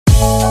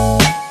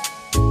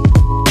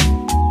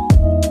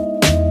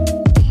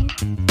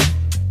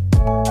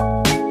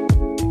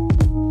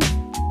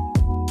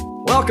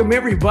Welcome,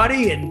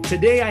 everybody. And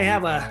today I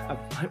have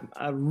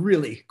a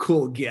really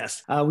cool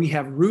guest. We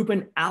have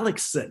Reuben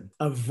Aleckson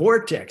of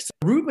Vortex.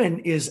 Reuben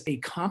is a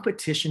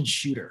competition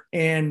shooter.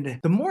 And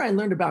the more I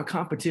learned about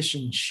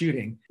competition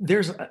shooting,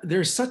 there's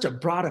such a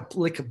broad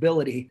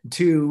applicability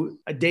to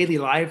a daily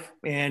life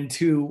and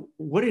to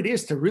what it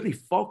is to really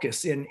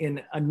focus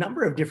in a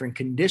number of different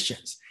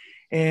conditions.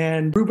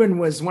 And Reuben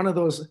was one of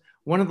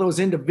those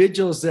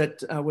individuals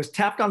that was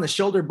tapped on the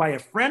shoulder by a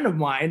friend of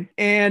mine.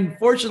 And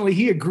fortunately,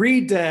 he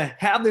agreed to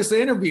have this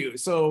interview.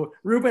 So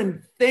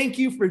Reuben, thank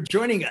you for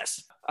joining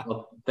us.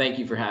 Well, thank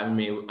you for having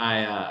me.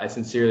 I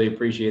sincerely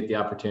appreciate the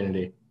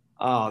opportunity.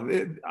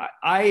 I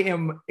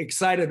am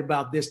excited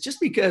about this just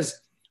because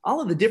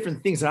all of the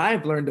different things that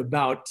I've learned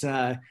about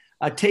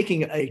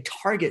taking a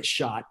target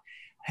shot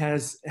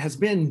has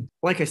been,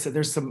 like I said,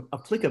 there's some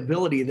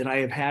applicability that I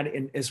have had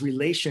in as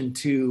relation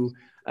to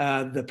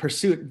the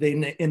pursuit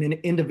that an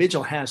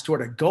individual has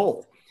toward a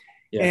goal.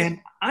 Yes. And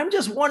I'm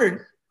just wondering,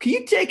 can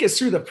you take us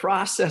through the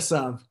process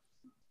of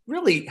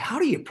really, how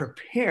do you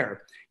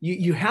prepare?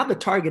 You have the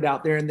target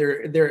out there and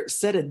they're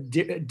set at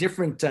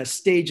different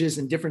stages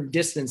and different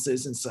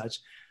distances and such.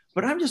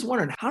 But I'm just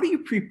wondering, how do you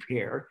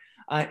prepare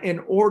in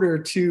order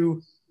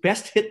to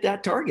best hit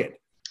that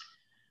target?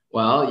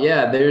 Well,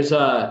 yeah, there's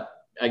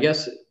I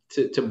guess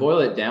to boil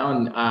it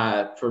down,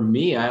 for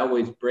me, I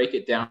always break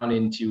it down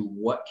into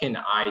what can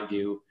I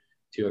do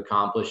to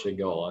accomplish a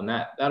goal. And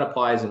that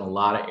applies in a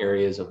lot of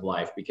areas of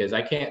life, because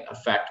I can't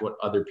affect what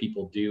other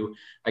people do.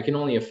 I can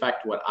only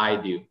affect what I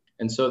do.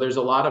 And so there's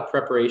a lot of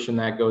preparation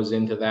that goes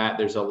into that.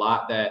 There's a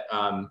lot that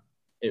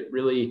it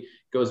really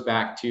goes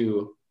back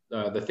to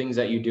the things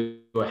that you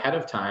do ahead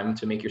of time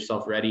to make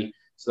yourself ready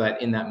so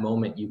that in that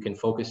moment you can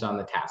focus on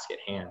the task at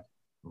hand.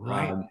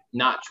 Right.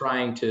 Not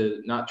trying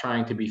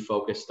to be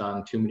focused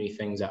on too many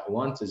things at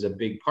once is a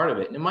big part of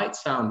it. And it might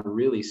sound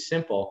really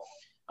simple,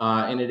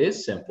 and it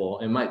is simple.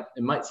 It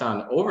might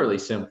sound overly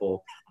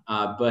simple,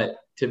 but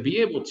to be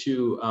able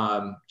to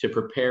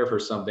prepare for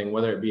something,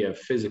 whether it be a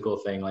physical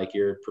thing like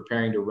you're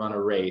preparing to run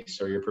a race,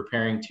 or you're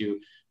preparing to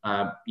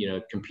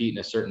compete in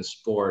a certain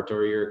sport,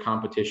 or you're a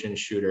competition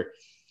shooter,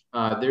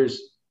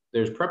 there's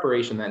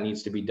preparation that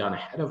needs to be done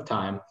ahead of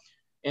time.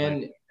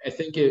 And right. I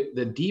think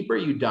the deeper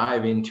you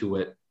dive into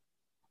it,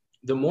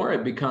 the more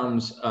it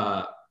becomes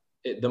a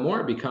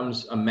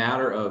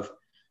matter of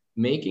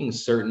making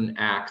certain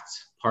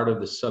acts part of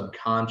the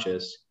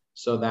subconscious,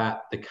 so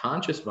that the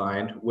conscious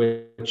mind,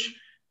 which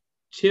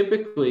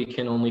typically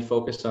can only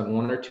focus on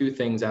one or two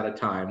things at a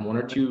time, one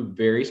or two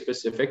very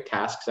specific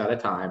tasks at a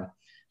time,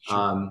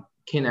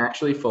 can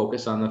actually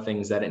focus on the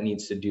things that it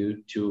needs to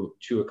do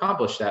to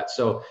accomplish that.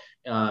 So,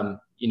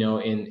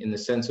 in the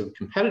sense of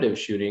competitive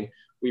shooting,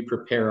 we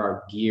prepare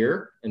our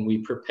gear and we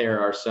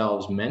prepare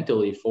ourselves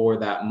mentally for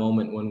that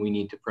moment when we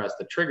need to press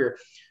the trigger,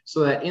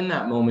 so that in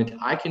that moment,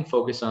 I can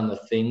focus on the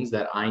things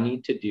that I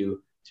need to do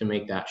to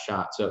make that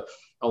shot. So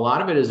a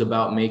lot of it is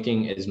about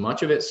making as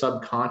much of it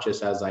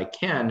subconscious as I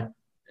can.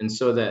 And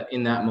so that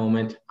in that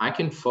moment, I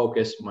can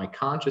focus my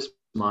conscious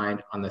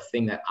mind on the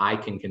thing that I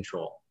can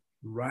control.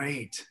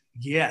 Right.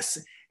 Yes.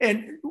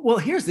 And well,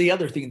 here's the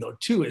other thing though,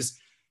 too, is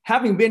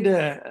having been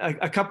to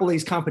a couple of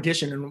these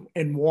competitions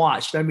and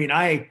watched, I mean,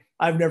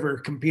 I've never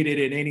competed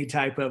in any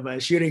type of a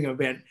shooting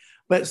event,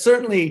 but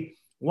certainly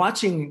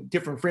watching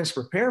different friends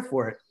prepare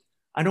for it,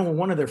 I know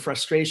one of their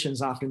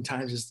frustrations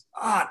oftentimes is,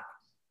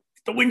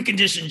 the wind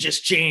conditions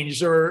just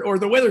changed, or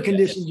the weather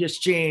conditions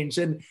just changed,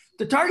 and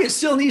the target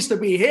still needs to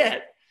be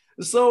hit.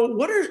 So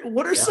what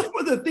are some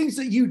of the things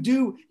that you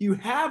do? You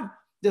have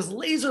this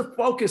laser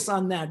focus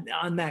on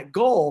that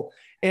goal.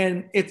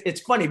 And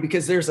it's funny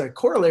because there's a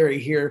corollary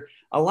here.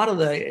 A lot of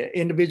the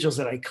individuals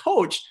that I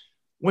coach,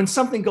 when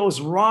something goes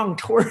wrong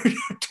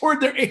toward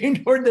their aim,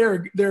 toward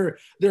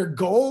their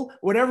goal,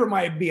 whatever it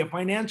might be, a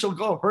financial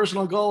goal, a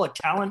personal goal, a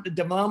talent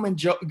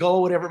development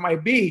goal, whatever it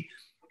might be,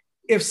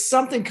 if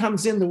something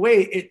comes in the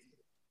way,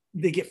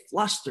 they get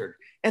flustered.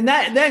 And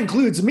that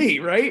includes me,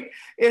 right?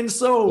 And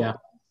so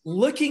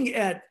looking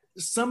at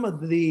some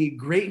of the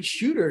great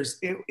shooters,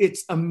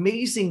 it's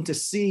amazing to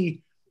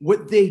see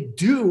what they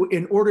do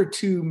in order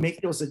to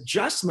make those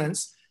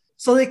adjustments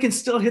so they can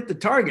still hit the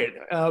target.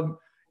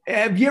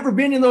 Have you ever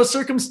been in those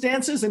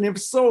circumstances? And if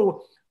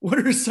so, what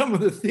are some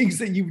of the things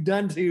that you've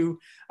done to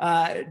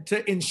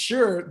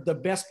ensure the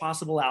best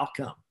possible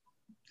outcome?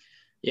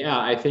 Yeah,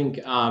 I think,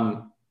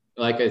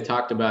 like I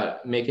talked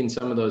about, making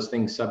some of those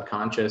things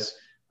subconscious.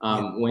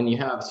 When you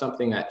have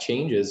something that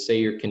changes, say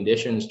your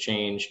conditions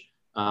change,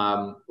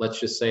 let's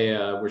just say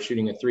we're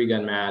shooting a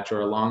 3-gun match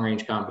or a long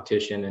range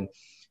competition, and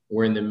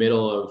we're in the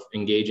middle of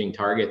engaging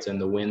targets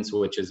and the wind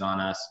switches on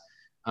us.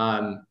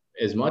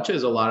 As much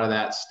as a lot of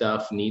that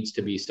stuff needs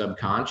to be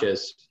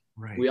subconscious,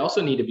 right, we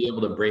also need to be able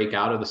to break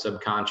out of the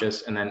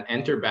subconscious and then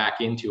enter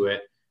back into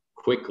it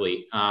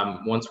quickly.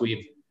 Once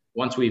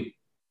we've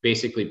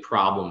basically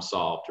problem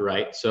solved,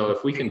 right? So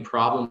if we can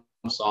problem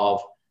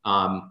solve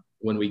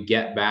when we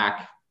get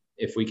back,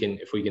 if we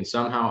can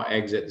somehow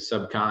exit the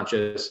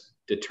subconscious,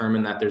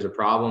 determine that there's a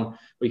problem,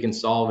 we can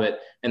solve it,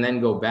 and then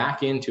go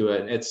back into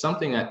it. It's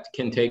something that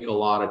can take a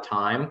lot of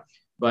time,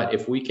 but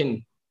if we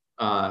can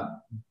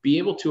be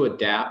able to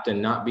adapt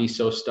and not be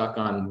so stuck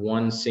on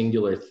one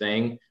singular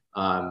thing,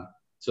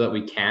 so that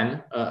we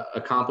can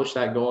accomplish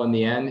that goal in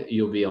the end,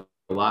 you'll be a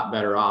lot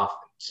better off.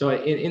 So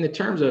in the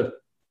terms of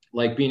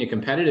like being a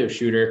competitive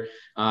shooter,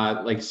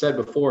 like I said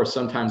before,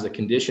 sometimes the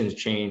conditions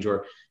change,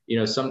 or,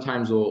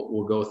 sometimes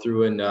we'll go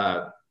through and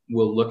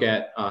we'll look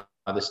at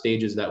the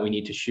stages that we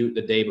need to shoot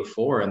the day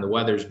before, and the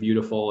weather's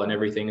beautiful and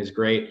everything is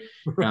great.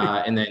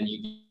 Right. And then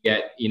you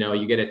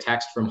get a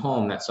text from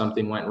home that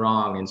something went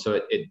wrong. And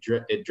so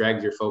it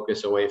drags your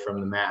focus away from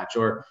the match,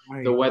 or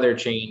right. The weather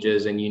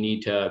changes and you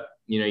need to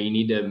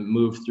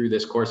move through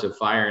this course of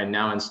fire. And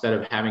now, instead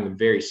of having a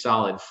very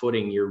solid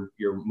footing, you're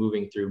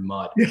moving through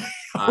mud.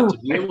 To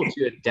be able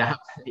to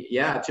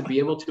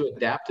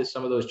adapt to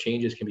some of those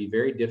changes can be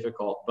very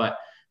difficult, but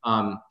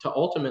to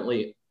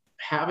ultimately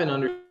have an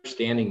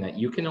understanding that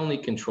you can only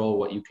control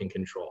what you can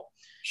control.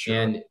 Sure.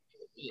 And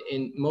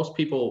most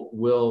people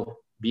will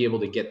be able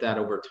to get that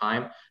over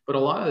time, but a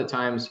lot of the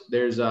times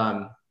it's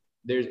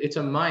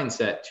a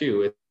mindset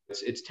too.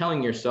 It's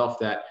telling yourself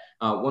that,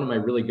 one of my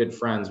really good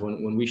friends,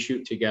 when we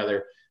shoot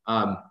together,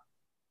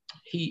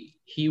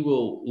 he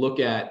will look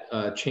at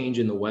a change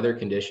in the weather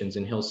conditions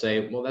and he'll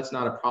say, well, that's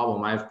not a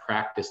problem. I've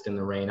practiced in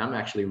the rain. I'm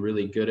actually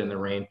really good in the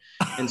rain.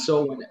 And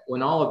so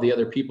when all of the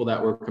other people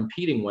that we're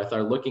competing with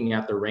are looking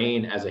at the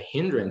rain as a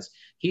hindrance,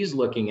 he's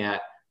looking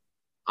at,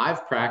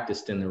 I've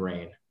practiced in the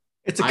rain.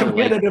 It's a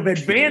competitive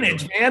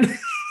advantage, man.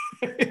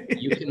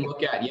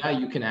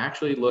 You can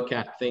actually look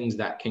at things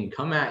that can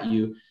come at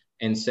you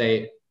and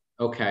say,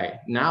 okay,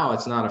 now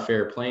it's not a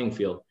fair playing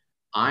field.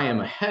 I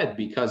am ahead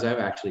because I've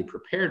actually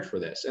prepared for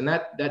this. And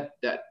that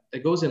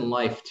goes in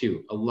life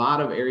too. A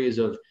lot of areas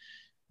of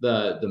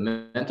the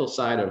mental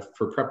side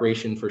for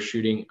preparation for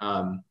shooting,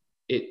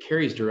 it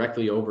carries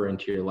directly over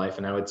into your life.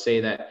 And I would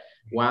say that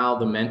while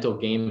the mental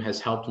game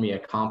has helped me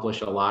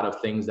accomplish a lot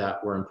of things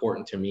that were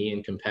important to me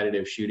in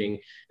competitive shooting,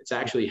 it's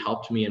actually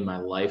helped me in my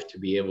life to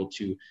be able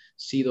to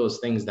see those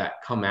things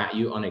that come at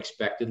you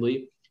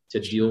unexpectedly, to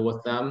deal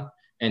with them,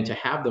 and to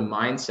have the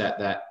mindset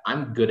that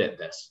I'm good at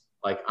this.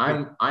 Like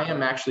I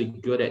am actually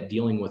good at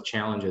dealing with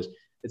challenges.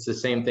 It's the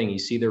same thing. You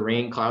see the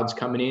rain clouds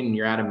coming in and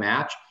you're at a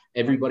match.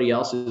 Everybody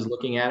else is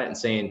looking at it and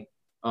saying,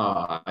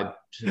 I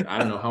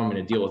don't know how I'm going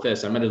to deal with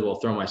this. I might as well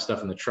throw my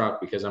stuff in the truck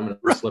because I'm going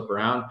to slip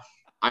around.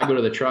 I go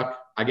to the truck,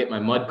 I get my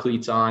mud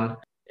cleats on,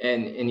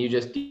 and you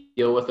just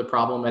deal with the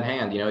problem at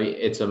hand.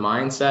 It's a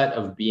mindset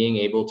of being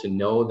able to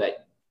know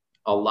that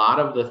a lot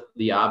of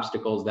the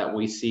obstacles that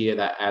we see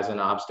that as an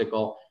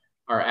obstacle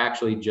are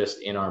actually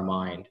just in our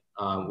mind.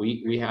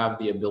 We have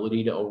the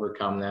ability to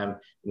overcome them.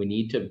 We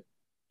need to,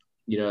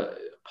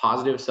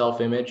 positive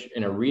self-image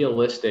and a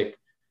realistic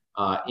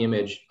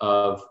image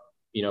of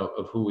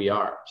who we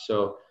are.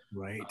 So,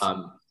 right.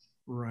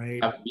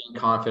 Being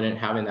confident,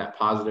 having that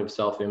positive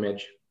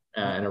self-image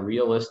and a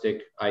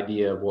realistic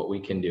idea of what we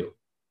can do.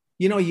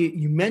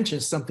 You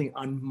mentioned something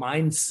on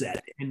mindset,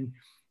 and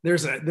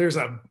there's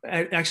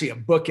actually a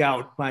book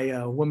out by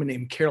a woman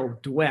named Carol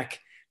Dweck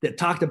that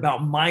talked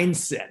about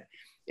mindset.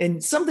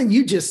 And something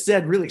you just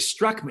said really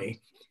struck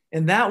me.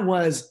 And that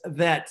was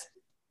that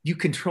you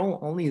control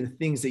only the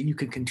things that you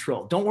can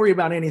control. Don't worry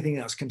about anything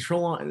else.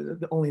 Control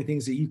the only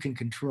things that you can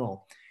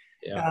control.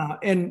 Yeah.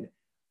 And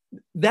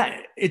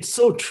that it's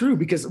so true,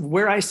 because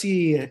where I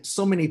see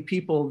so many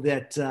people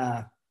that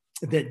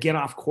get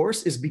off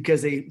course is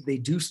because they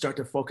do start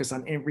to focus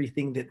on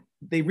everything that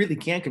they really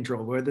can't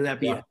control, whether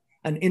that be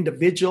an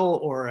individual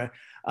or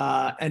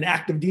an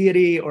active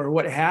deity or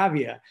what have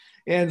you.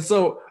 And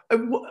so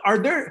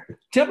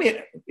tell me,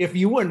 if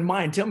you wouldn't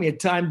mind, tell me a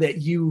time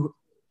that you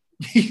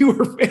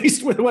were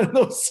faced with one of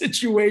those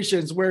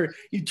situations where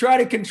you try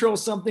to control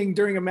something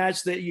during a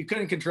match that you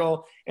couldn't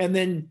control, and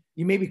then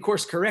you maybe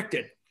course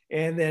corrected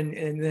and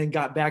then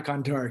got back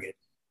on target.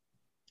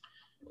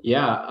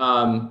 Yeah.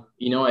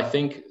 I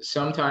think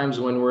sometimes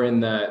when we're in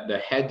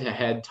the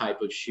head-to-head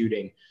type of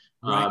shooting,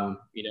 right.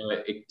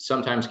 It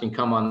sometimes can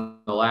come on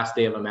the last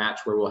day of a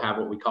match where we'll have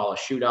what we call a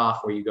shoot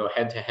off, where you go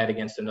head to head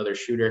against another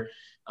shooter.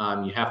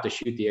 You have to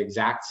shoot the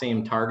exact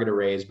same target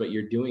arrays, but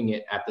you're doing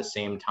it at the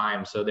same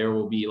time. So there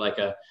will be like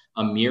a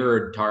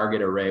mirrored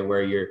target array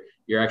where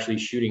you're actually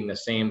shooting the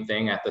same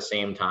thing at the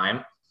same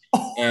time.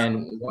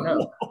 And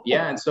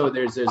and so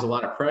there's a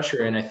lot of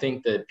pressure. And I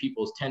think that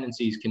people's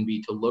tendencies can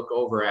be to look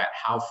over at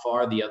how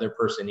far the other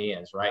person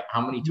is, right?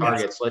 How many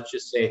targets?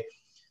 Yes.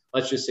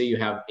 Let's just say you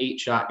have 8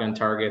 shotgun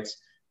targets,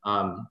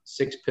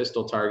 6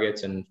 pistol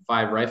targets, and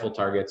 5 rifle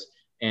targets,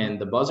 and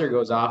the buzzer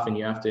goes off and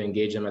you have to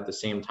engage them at the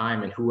same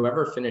time, and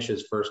whoever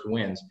finishes first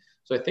wins.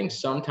 So I think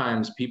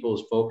sometimes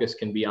people's focus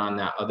can be on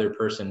that other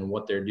person and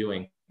what they're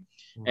doing.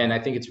 And I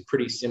think it's a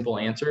pretty simple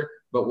answer,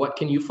 but what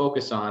can you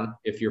focus on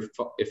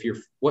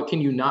what can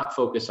you not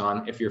focus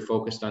on if you're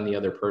focused on the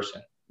other person?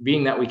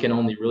 Being that we can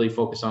only really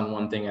focus on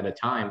one thing at a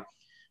time,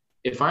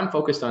 if I'm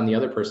focused on the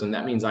other person,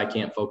 that means I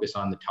can't focus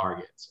on the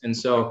targets. And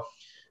so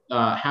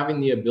having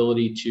the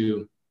ability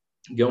to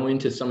go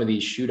into some of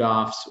these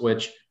shoot-offs,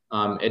 which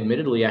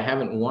admittedly, I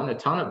haven't won a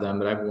ton of them,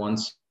 but I've won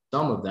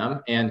some of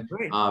them. And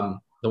Right.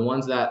 the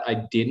ones that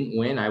I didn't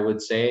win, I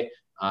would say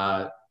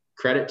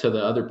credit to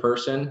the other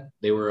person.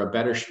 They were a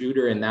better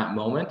shooter in that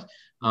moment.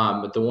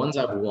 But the ones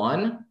I've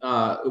won,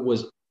 it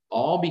was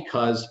all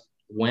because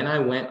when I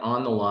went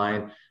on the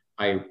line,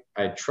 I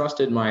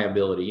trusted my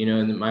ability, you know,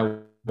 and my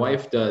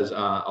wife does a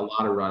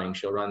lot of running.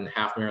 She'll run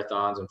half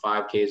marathons and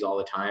 5Ks all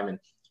the time. And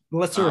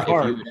Bless her if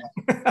heart. you,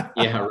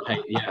 yeah, right.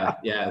 Yeah.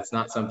 Yeah. It's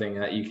not something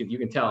that you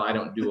can tell I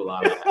don't do a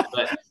lot of that.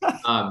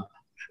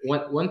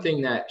 But one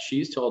thing that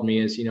she's told me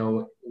is, you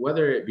know,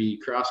 whether it be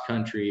cross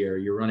country or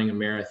you're running a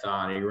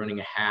marathon or you're running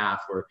a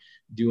half or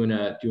doing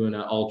an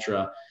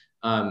ultra,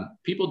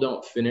 people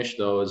don't finish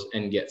those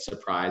and get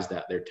surprised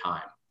at their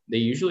time. They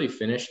usually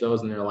finish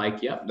those and they're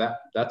like, yep,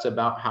 that's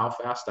about how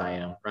fast I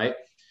am. Right.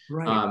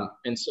 Right.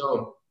 And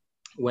so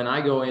when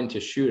I go in to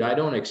shoot, I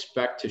don't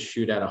expect to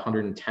shoot at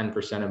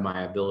 110% of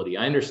my ability.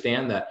 I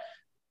understand that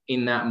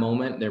in that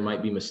moment, there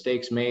might be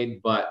mistakes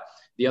made, but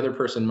the other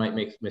person might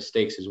make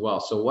mistakes as well.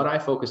 So what I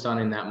focus on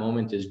in that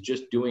moment is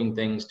just doing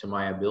things to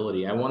my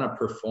ability. I want to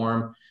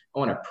perform. I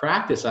want to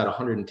practice at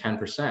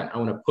 110%. I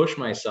want to push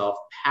myself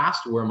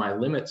past where my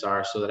limits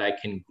are so that I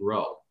can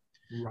grow.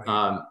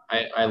 Right.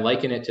 I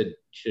liken it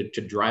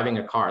to driving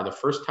a car. The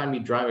first time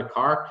you drive a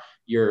car,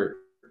 you're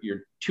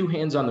two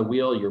hands on the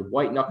wheel, you're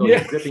white knuckle,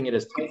 you're gripping it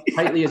as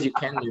tightly as you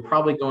can. You're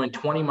probably going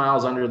 20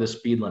 miles under the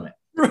speed limit.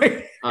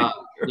 Right.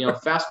 You know,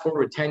 fast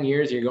forward 10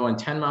 years, you're going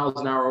 10 miles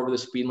an hour over the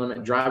speed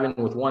limit, driving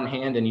with one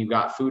hand, and you've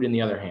got food in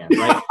the other hand,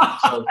 right?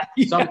 So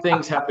some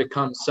things have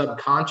become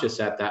subconscious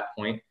at that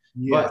point.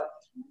 But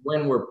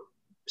when we're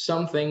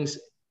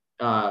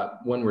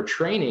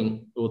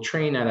training, we'll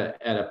train at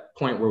a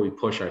point where we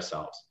push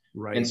ourselves.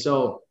 Right. And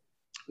so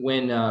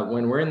when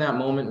we're in that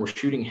moment, we're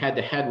shooting head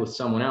to head with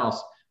someone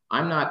else.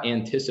 I'm not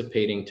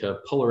anticipating to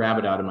pull a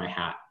rabbit out of my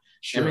hat.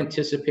 Sure. I'm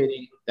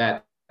anticipating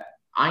that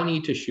I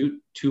need to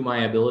shoot to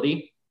my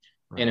ability.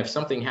 Right. And if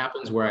something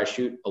happens where I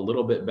shoot a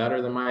little bit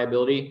better than my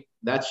ability,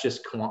 that's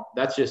just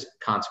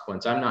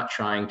consequence. I'm not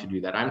trying to do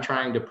that. I'm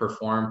trying to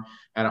perform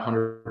at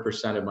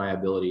 100% of my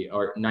ability,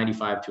 or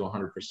 95 to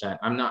 100%.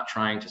 I'm not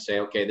trying to say,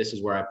 okay, this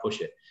is where I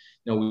push it.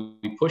 No,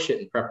 we push it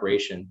in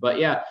preparation. But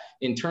yeah,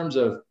 in terms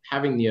of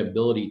having the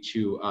ability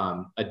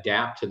to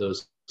adapt to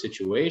those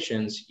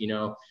situations, you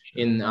know,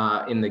 in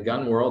the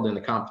gun world, in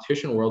the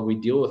competition world, we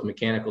deal with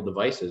mechanical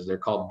devices. They're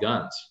called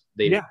guns.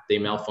 They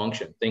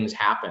malfunction. Things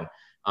happen.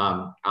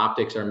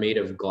 Optics are made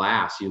of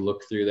glass. You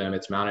look through them.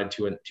 It's mounted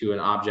to an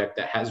object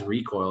that has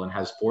recoil and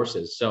has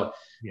forces. So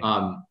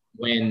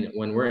when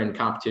we're in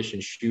competition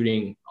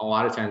shooting, a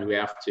lot of times we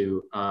have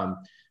to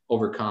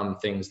overcome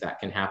things that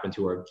can happen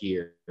to our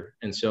gear.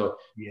 And so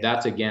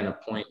that's, again, a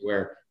point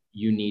where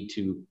you need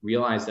to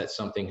realize that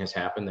something has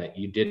happened that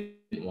you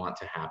didn't want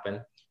to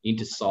happen. You need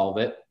to solve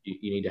it.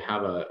 You need to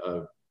have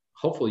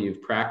hopefully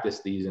you've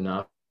practiced these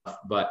enough,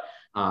 but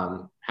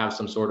have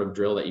some sort of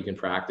drill that you can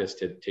practice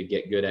to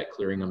get good at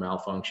clearing a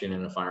malfunction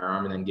in a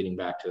firearm and then getting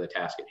back to the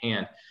task at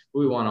hand.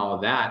 We want all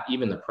of that,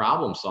 even the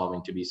problem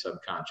solving, to be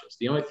subconscious.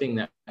 The only thing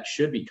that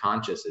should be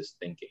conscious is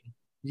thinking.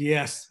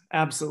 Yes,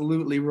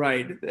 absolutely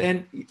right.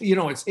 And, you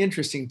know, it's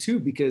interesting too,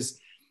 because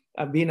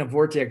being a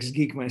Vortex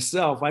geek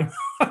myself, I'm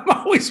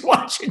always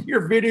watching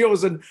your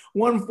videos in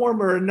one form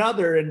or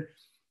another. And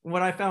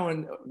what I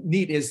found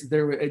neat is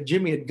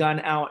Jimmy had gone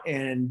out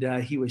and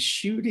he was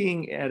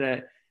shooting at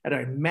a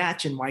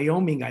match in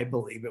Wyoming, I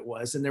believe it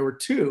was, and there were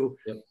two.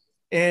 Yep.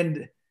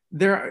 And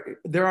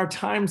there are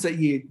times that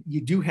you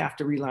do have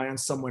to rely on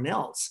someone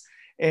else.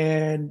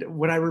 And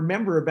what I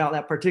remember about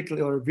that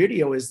particular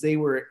video is they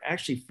were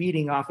actually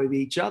feeding off of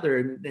each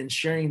other and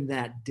sharing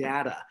that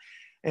data.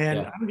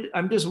 And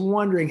I'm just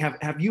wondering,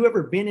 have you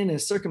ever been in a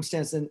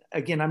circumstance, and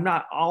again, I'm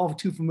not all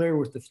too familiar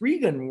with the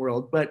 3-gun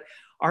world, but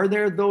are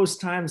there those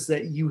times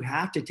that you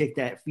have to take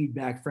that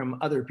feedback from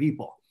other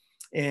people?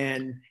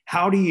 And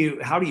how do you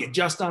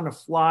adjust on the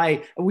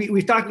fly?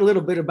 We've talked a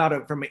little bit about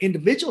it from an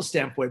individual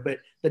standpoint, but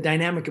the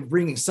dynamic of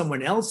bringing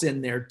someone else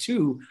in there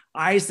too,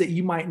 eyes that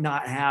you might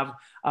not have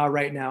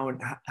right now.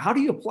 And how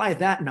do you apply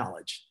that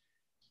knowledge?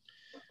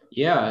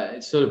 Yeah,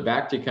 sort of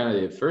back to kind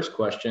of the first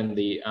question,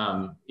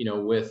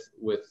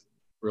 with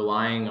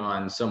relying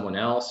on someone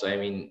else. I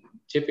mean,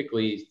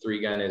 typically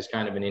 3-gun is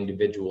kind of an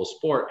individual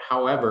sport.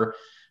 However,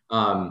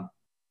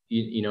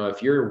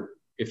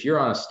 if you're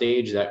on a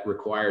stage that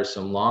requires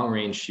some long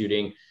range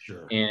shooting,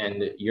 sure,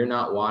 and you're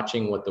not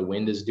watching what the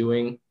wind is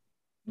doing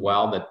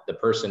while the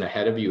person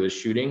ahead of you is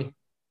shooting,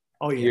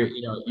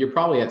 you're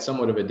probably at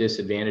somewhat of a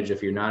disadvantage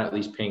if you're not at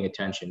least paying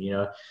attention. You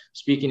know,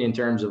 speaking in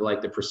terms of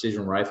like the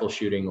precision rifle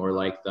shooting or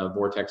like the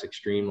Vortex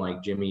Extreme,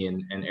 like Jimmy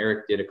and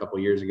Eric did a couple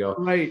of years ago,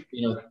 right?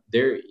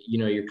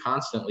 You're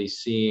constantly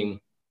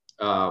seeing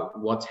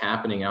what's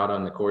happening out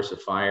on the course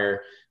of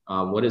fire.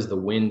 What is the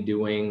wind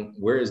doing?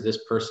 Where is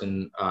this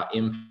person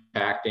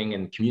impacting?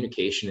 And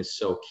communication is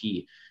so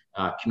key.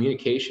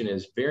 Communication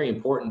is very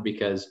important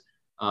because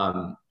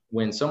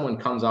when someone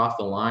comes off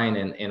the line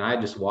and I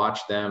just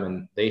watched them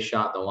and they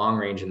shot the long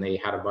range and they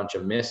had a bunch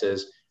of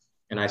misses,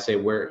 And I say,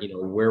 where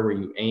were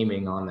you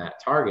aiming on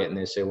that target? And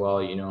they say,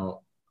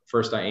 well,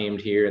 first I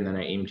aimed here and then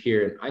I aimed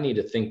here. And I need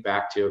to think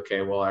back to,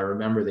 okay, well, I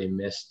remember they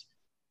missed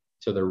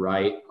to the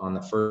right on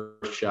the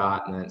first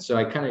shot. And then, so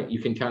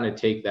you can kind of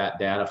take that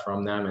data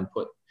from them and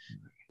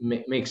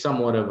make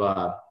somewhat of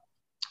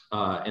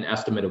an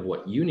estimate of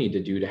what you need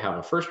to do to have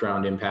a first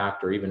round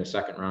impact or even a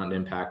second round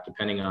impact,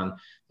 depending on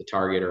the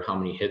target or how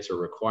many hits are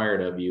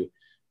required of you.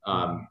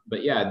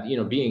 But yeah,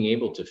 being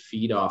able to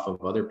feed off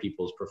of other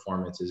people's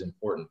performance is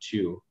important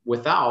too,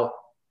 without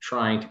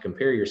trying to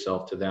compare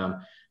yourself to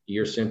them.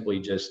 You're simply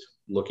just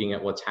looking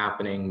at what's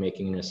happening,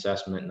 making an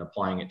assessment and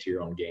applying it to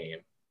your own game.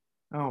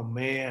 Oh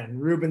man,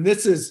 Reuben,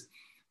 this is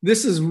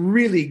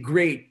really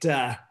great.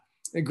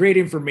 Great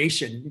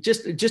information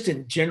just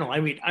in general. I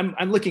mean,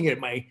 I'm looking at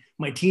my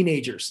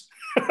teenagers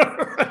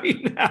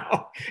right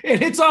now,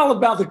 and it's all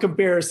about the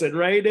comparison,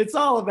 right? It's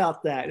all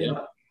about that. Yeah. And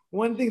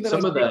one thing that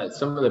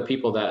some of the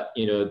people that,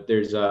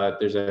 there's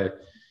a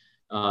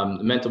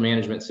mental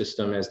management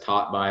system is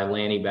taught by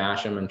Lanny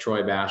Basham and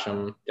Troy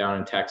Basham down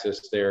in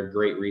Texas. They're a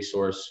great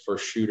resource for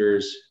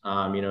shooters.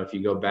 If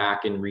you go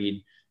back and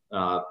read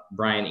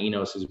Brian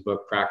Enos's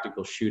book,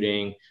 Practical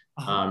Shooting,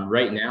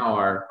 right now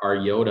our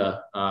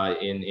Yoda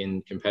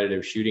in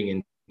competitive shooting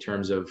in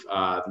terms of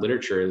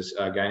literature is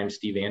a guy named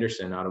Steve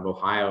Anderson out of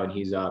Ohio. And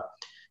he's a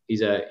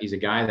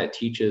guy that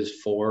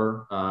teaches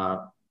for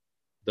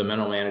the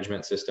mental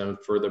management system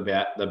for the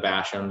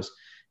Bashams.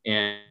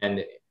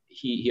 And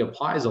he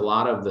applies a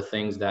lot of the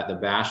things that the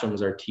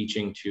Bashams are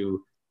teaching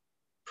to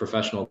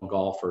professional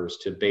golfers,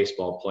 to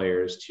baseball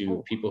players,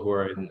 to people who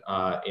are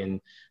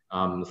in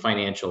the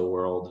financial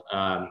world.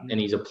 And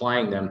he's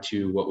applying them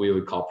to what we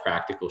would call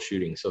practical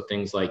shooting. So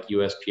things like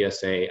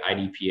USPSA,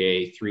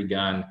 IDPA,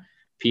 3-gun,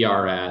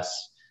 PRS,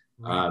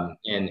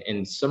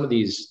 and some of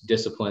these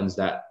disciplines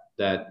that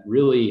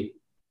really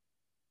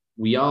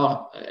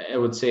I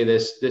would say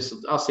this,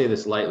 I'll say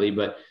this lightly,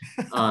 but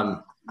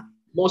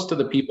most of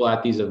the people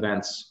at these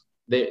events,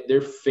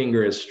 their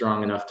finger is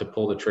strong enough to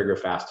pull the trigger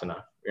fast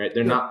enough. Right?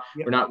 We're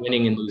not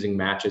winning and losing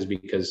matches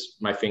because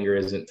my finger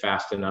isn't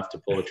fast enough to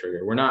pull the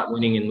trigger. We're not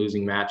winning and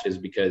losing matches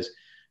because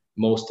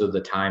most of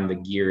the time the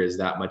gear is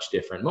that much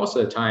different. Most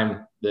of the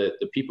time, the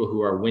people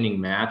who are winning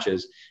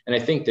matches, and I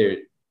think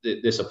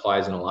this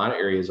applies in a lot of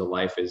areas of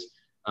life, is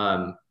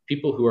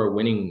people who are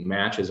winning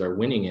matches are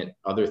winning at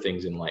other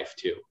things in life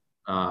too.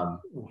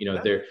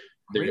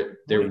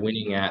 They're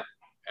winning at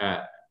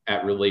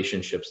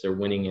relationships. They're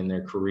winning in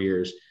their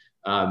careers.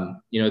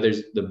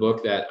 There's the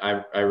book that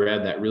I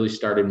read that really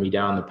started me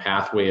down the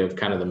pathway of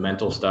kind of the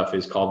mental stuff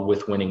is called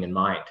With Winning in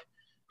Mind.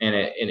 And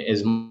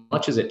as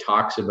much as it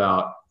talks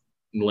about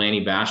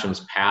Lanny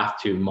Basham's path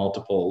to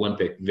multiple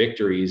Olympic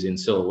victories in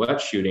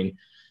silhouette shooting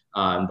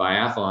and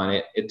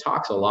biathlon, it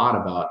talks a lot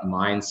about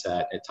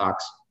mindset. It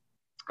talks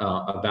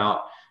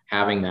about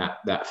having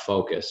that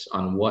focus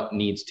on what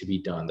needs to be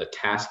done, the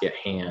task at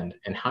hand,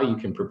 and how you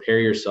can prepare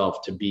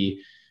yourself to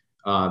be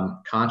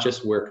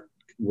conscious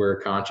where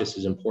conscious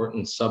is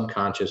important,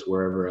 subconscious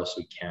wherever else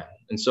we can.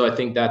 And so I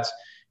think that's,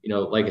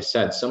 like I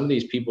said, some of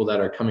these people that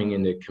are coming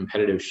into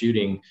competitive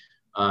shooting,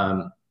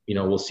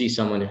 we'll see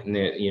someone in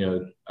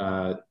the,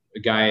 a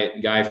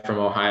guy from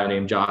Ohio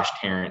named Josh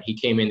Tarrant. He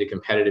came into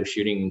competitive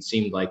shooting and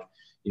seemed like,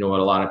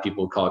 what a lot of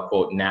people call a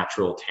quote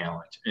natural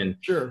talent. And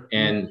sure.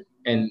 And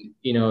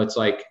it's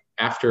like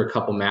after a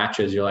couple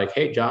matches, you're like,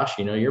 hey, Josh,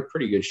 you're a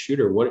pretty good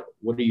shooter. What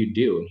do you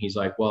do? And he's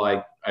like, well,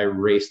 I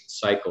raced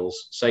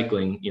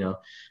cycling,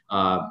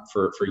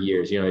 for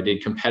years. I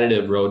did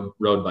competitive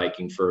road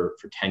biking for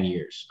 10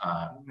 years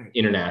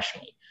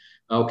internationally.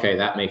 Okay,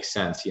 that makes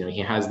sense. He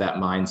has that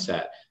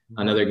mindset.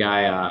 Another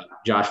guy,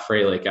 Josh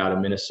Freilich out of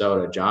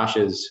Minnesota. Josh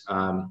is,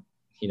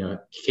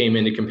 came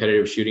into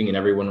competitive shooting and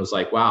everyone was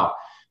like, wow,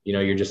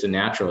 you're just a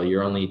natural.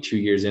 You're only 2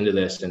 years into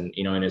this. And,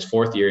 in his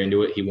fourth year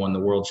into it, he won the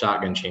World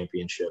Shotgun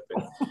Championship.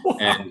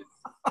 And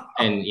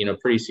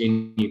pretty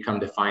soon you come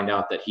to find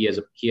out that he has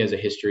a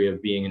history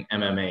of being an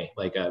MMA,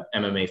 like a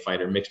MMA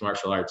fighter, mixed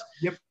martial arts.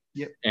 Yep.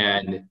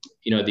 And,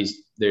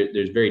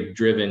 there's very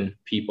driven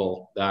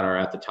people that are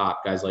at the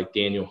top, guys like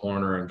Daniel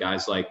Horner and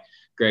guys like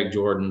Greg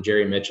Jordan,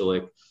 Jerry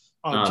Michalik.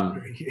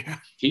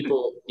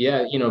 People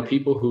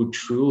who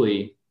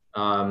truly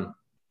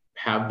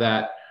have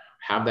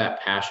that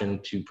passion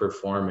to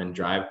perform and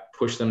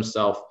push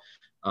themselves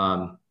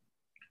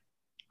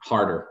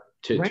harder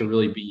to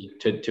really be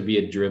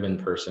a driven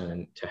person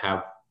and to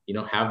have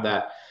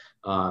that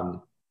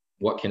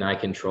what can I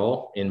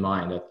control in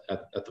mind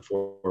at the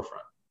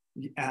forefront.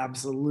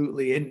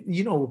 Absolutely. And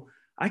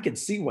I can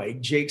see why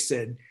Jake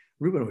said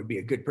Reuben would be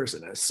a good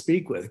person to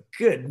speak with.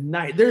 Good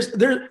night.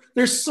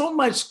 There's so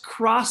much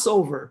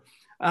crossover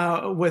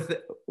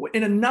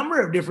in a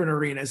number of different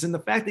arenas. And the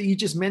fact that you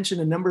just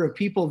mentioned a number of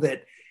people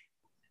that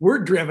were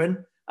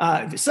driven,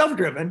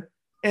 self-driven,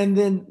 and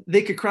then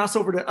they could cross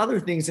over to other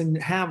things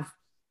and have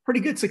pretty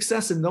good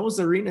success in those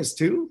arenas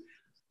too.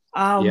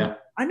 I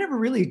never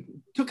really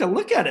took a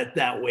look at it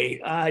that way.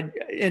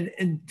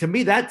 And to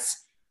me,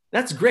 that's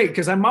great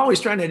because I'm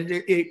always trying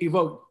to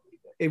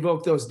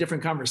evoke those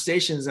different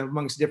conversations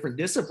amongst different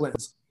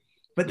disciplines.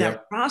 But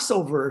that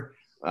crossover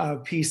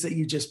piece that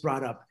you just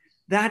brought up,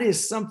 that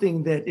is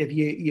something that if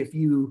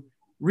you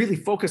really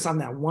focus on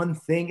that one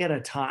thing at a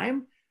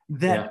time,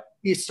 that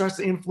it starts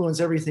to influence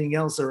everything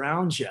else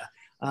around you,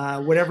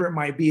 whatever it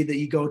might be that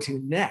you go to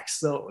next.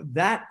 So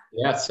that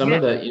some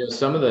of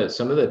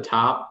the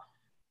top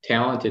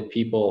talented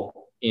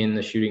people in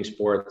the shooting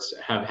sports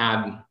have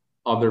had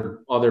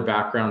other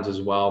backgrounds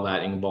as well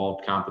that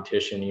involved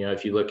competition. You know,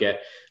 if you look at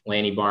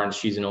Lanny Barnes,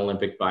 she's an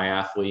Olympic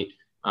biathlete.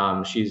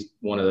 She's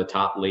one of the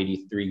top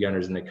lady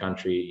 3-gunners in the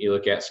country. You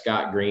look at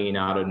Scott Green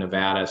out of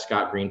Nevada.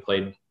 Scott Green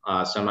played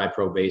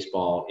semi-pro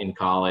baseball in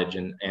college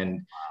and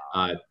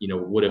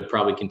would have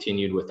probably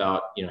continued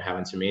without,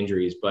 having some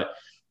injuries. But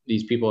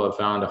these people have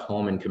found a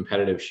home in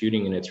competitive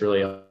shooting, and it's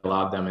really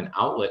allowed them an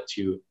outlet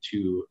to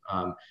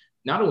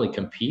not only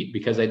compete,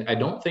 because I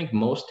don't think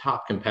most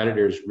top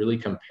competitors really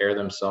compare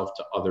themselves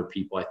to other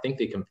people. I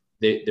think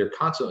they're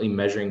constantly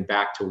measuring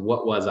back to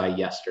what was I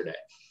yesterday?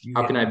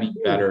 How can I be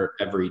better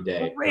every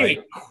day?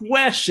 Great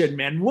question,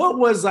 man. What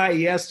was I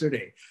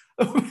yesterday?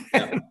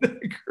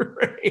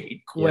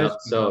 Great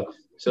question.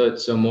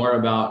 So more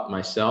about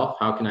myself.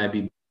 How can I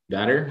be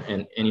better?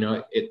 And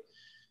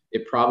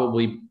it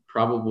probably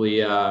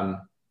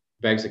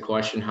begs the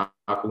question, how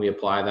can we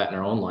apply that in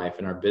our own life,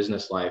 in our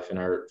business life, in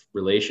our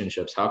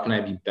relationships? How can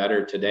I be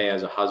better today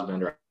as a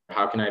husband, or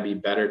how can I be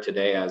better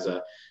today as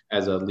a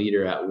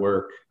leader at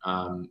work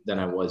than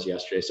I was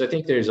yesterday? So I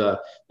think there's a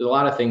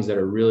lot of things that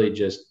are really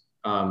just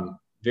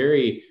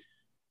very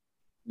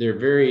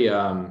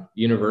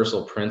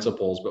universal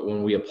principles, but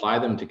when we apply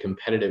them to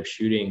competitive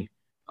shooting,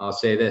 I'll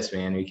say this,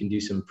 man, we can do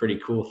some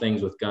pretty cool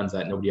things with guns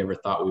that nobody ever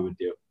thought we would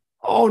do.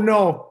 Oh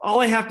no! All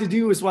I have to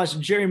do is watch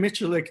Jerry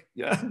Michalik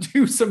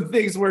do some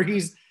things where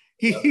he's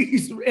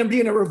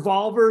emptying a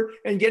revolver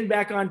and getting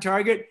back on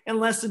target in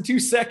less than 2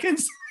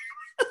 seconds.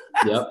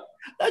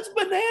 That's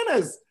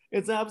bananas.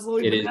 It's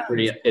absolutely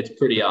bananas. It's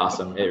pretty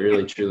awesome. It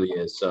really truly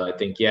is. So I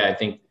think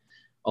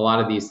a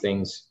lot of these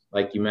things,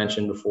 like you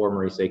mentioned before,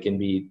 Maurice, they can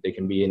be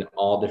in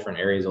all different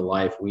areas of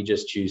life. We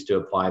just choose to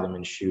apply them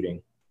in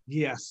shooting.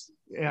 Yes.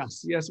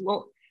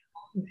 Well,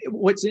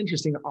 what's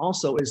interesting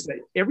also is that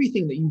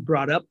everything that you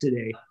brought up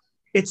today,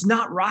 it's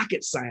not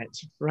rocket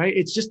science, right?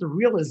 It's just a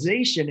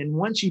realization. And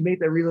once you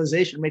make that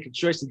realization, make a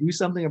choice to do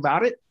something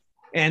about it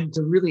and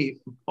to really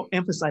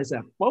emphasize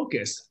that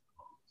focus,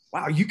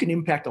 wow, you can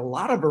impact a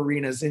lot of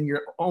arenas in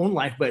your own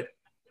life, but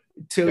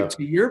to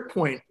your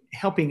point,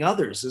 helping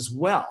others as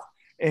well.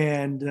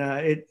 And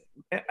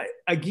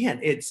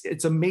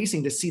it's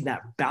amazing to see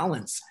that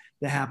balance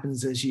that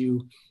happens as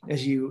you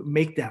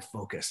make that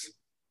focus.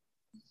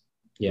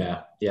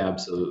 Yeah,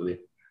 absolutely.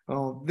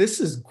 Oh,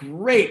 this is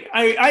great.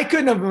 I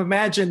couldn't have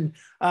imagined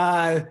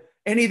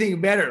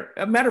anything better.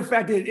 A matter of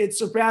fact, it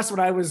surpassed what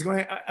I was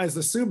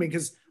assuming,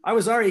 because I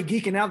was already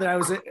geeking out that I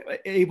was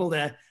able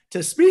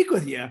to speak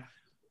with you.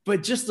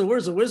 But just the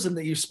words of wisdom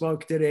that you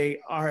spoke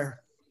today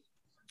are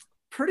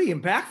pretty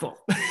impactful.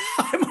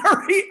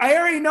 I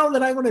already know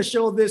that I'm going to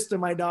show this to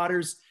my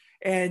daughters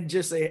and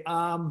just say,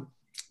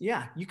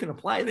 you can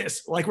apply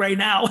this like right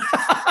now.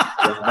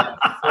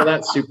 Well,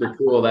 that's super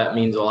cool. That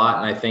means a lot.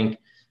 And I think,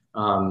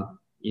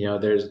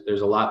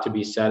 there's a lot to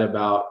be said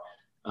about,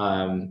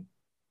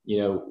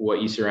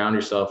 what you surround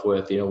yourself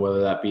with,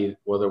 whether that be,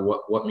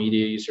 what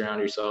media you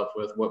surround yourself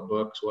with, what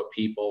books, what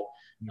people.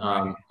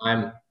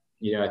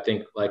 I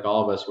think like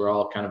all of us, we're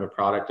all kind of a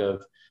product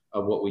of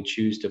what we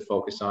choose to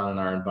focus on in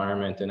our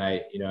environment. And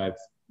I've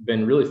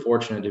been really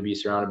fortunate to be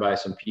surrounded by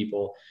some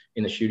people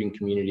in the shooting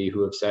community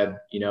who have said,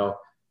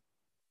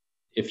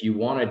 if you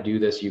want to do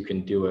this, you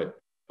can do it,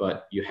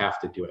 but you have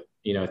to do it.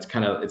 It's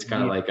kind of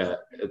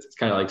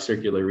like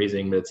circular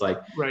reasoning, but it's like,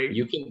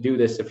 you can do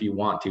this if you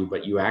want to,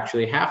 but you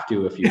actually have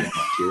to if you want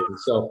to. And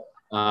so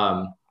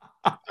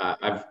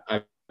I've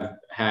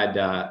had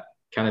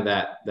kind of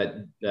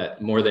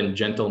that more than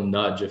gentle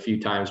nudge a few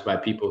times by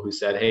people who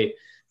said, hey,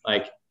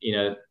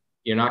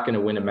 you're not going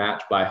to win a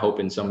match by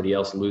hoping somebody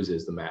else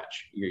loses the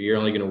match. You're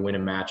only going to win a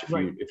match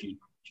if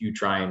you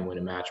try and win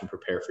a match and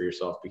prepare for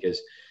yourself, because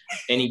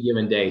any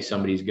given day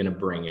somebody's going to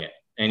bring it.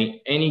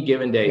 Any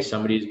given day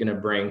somebody's going to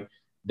bring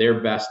their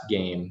best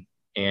game,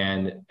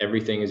 and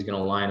everything is going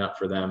to line up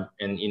for them.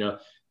 And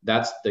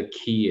that's the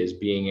key, is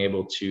being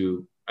able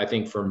to, I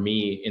think for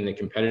me in the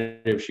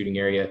competitive shooting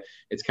area,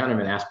 it's kind of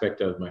an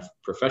aspect of my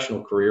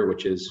professional career,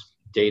 which is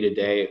day to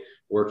day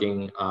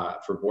working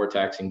for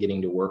Vortex and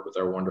getting to work with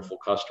our wonderful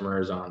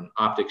customers on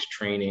optics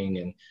training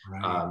and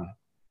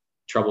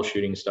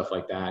troubleshooting, stuff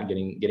like that,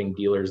 getting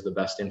dealers the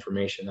best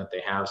information that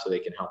they have so they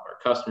can help our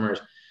customers.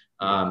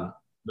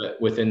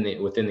 But within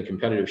the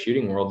competitive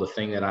shooting world, the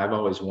thing that I've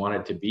always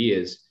wanted to be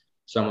is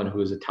someone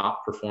who is a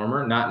top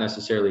performer, not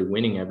necessarily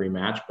winning every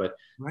match, but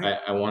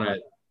I want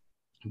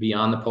to be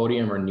on the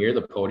podium or near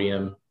the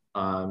podium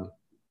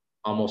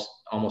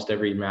almost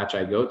every match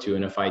I go to.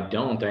 And if I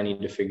don't, I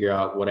need to figure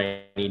out what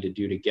I need to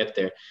do to get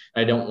there.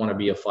 I don't want to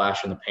be a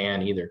flash in the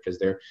pan either, because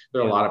there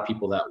are a lot of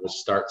people that will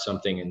start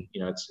something and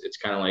it's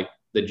kind of like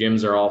the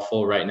gyms are all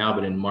full right now,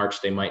 but in March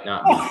they might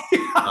not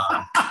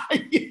be.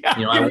 Yeah,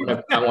 You know,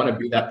 I want to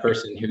be that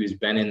person who's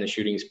been in the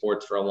shooting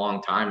sports for a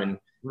long time and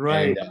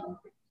right.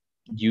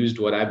 used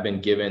what I've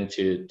been given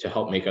to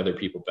help make other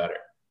people better.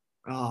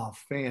 Oh,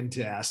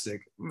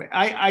 fantastic.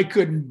 I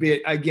couldn't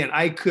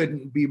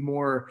be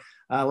more,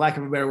 lack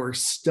of a better word,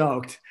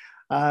 stoked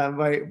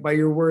by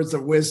your words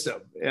of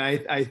wisdom.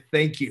 And I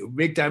thank you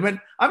big time. And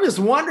I'm just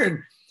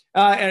wondering,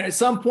 at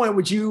some point,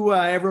 would you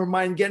ever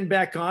mind getting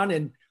back on?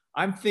 And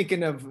I'm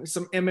thinking of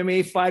some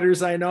MMA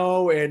fighters I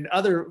know and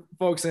other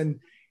folks in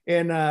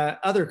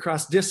other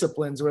cross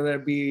disciplines, whether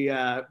it be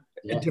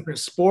in different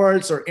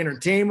sports or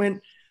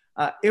entertainment.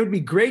 It would be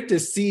great to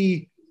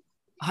see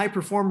high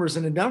performers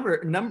in a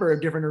number of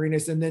different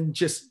arenas, and then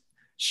just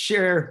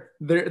share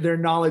their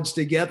knowledge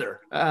together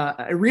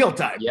in real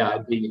time. Yeah,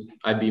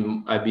 I'd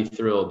be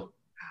thrilled.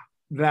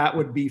 That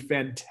would be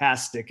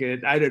fantastic.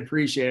 I'd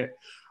appreciate it.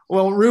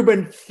 Well,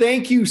 Reuben,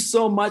 thank you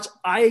so much.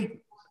 I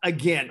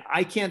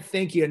can't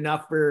thank you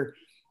enough for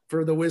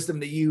the wisdom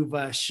that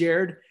you've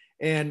shared.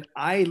 And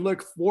I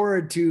look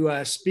forward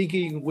to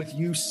speaking with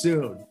you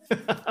soon.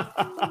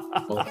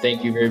 Well,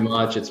 thank you very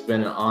much. It's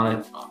been an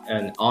honor,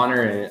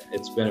 and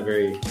it's been a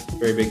very,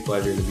 very big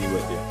pleasure to be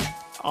with you.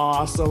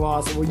 Awesome.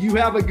 Well, you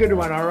have a good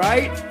one, all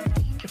right?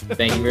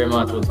 Thank you very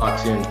much. We'll talk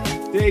soon.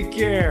 Take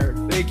care.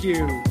 Thank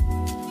you.